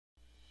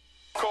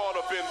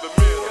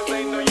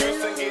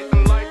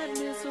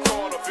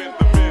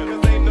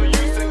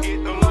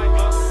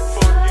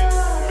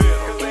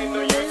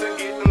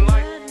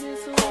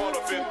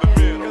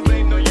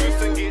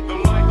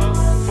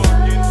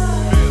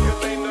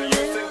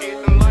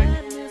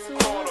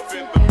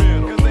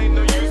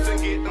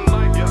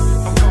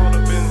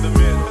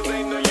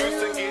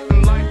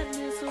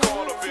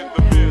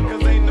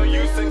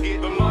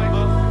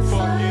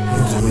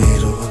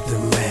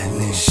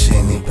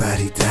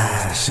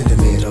In the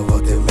middle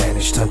of the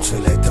madness, time to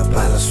let the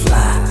balance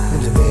fly.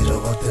 In the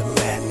middle of the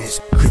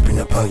madness, creeping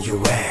upon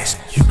your ass.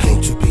 You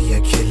claim to be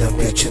a killer,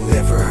 bitch, you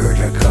never heard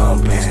a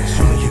gun blast.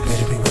 You know you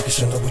better be working,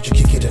 so know where you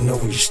kick it and know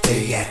where you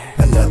stay at.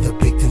 Another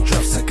victim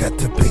drops, I got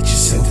the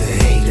bitches and the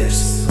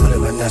haters. All of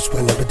my nuts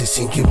whenever they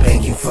sinking,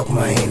 banging, fuck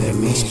my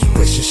enemies.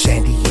 Where's your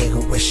San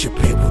Diego, where's your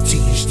Playboy,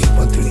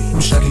 THD13?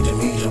 I'm stuck in the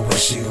middle,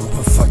 where's your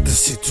over, fuck the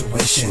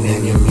situation.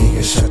 And your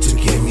niggas out to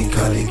get me,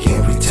 call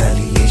again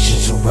retaliation.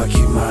 So I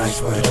keep my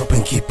eyes wide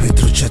open, keep it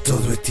trucha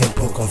todo el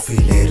tiempo. Con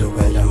filero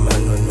en la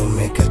mano, no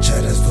me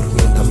cacharás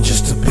durmiendo. I'm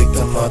just a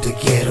victim of the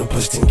ghetto,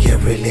 busting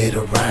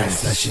guerrilla rhymes.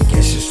 Flashing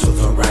gases to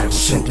the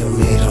rivals in the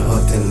middle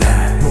of the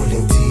night.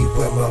 Rolling deep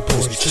where my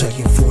boys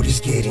chugging 40s,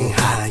 getting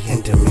high.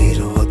 In the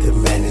middle of the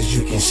madness,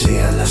 you can say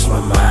I lost my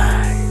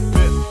mind.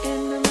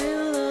 In the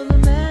middle of the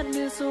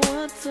madness,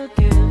 once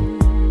again.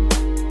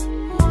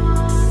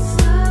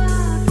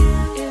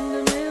 In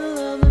the middle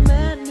of the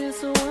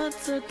madness,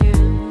 once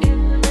again.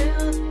 In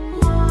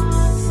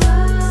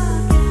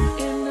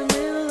the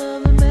middle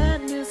of the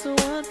madness,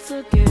 once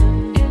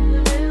again.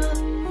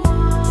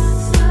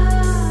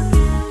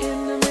 In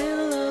the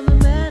middle of the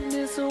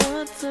madness,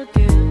 once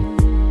again.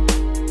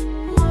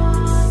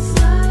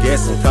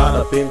 Guess I'm caught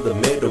up in the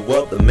middle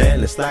of the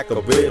madness like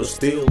a riddle.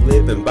 Still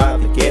living by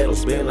the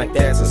ghettos, been like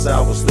that since I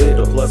was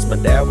little. Plus my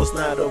dad was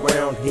not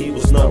around, he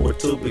was nowhere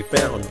to be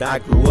found. I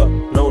grew up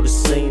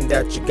noticing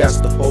that you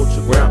got to hold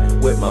your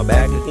ground. With my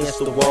back against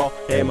the wall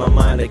and my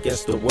mind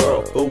against the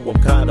world. Ooh, I'm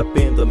caught up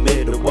in the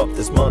middle of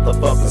this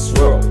motherfucking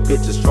swirl.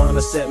 Bitches trying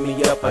to set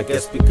me up, I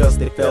guess because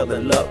they fell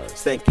in love.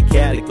 Stanky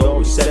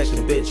category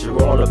section, bitch, you're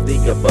all of the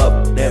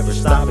above. Never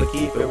stop and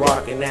keep it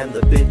rocking, and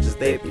the bitches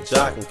they be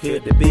jocking.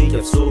 Could it be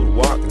a suit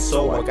walking?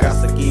 So I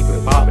got to keep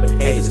it poppin'.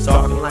 Haters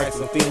talking like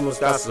some females,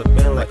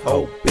 gossiping like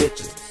whole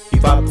bitches. You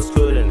thought this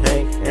couldn't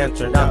hang and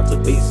turned out to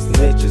be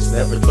snitches.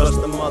 Never trust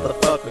a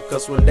motherfucker,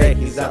 cause one day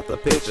he's out the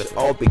picture.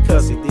 All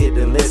because he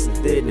didn't listen,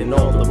 didn't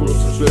know the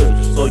rules and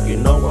scriptures. So you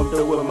know I'm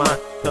doing mine,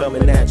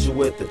 coming at you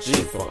with the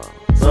G-Funk.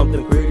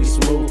 Something pretty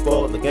smooth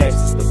for the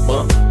gangsters to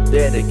bump.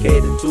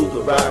 Dedicated to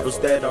the rivals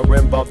that are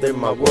involved in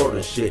my world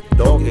and shit.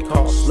 Don't get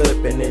caught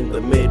slipping in the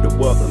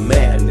middle of the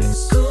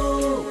madness.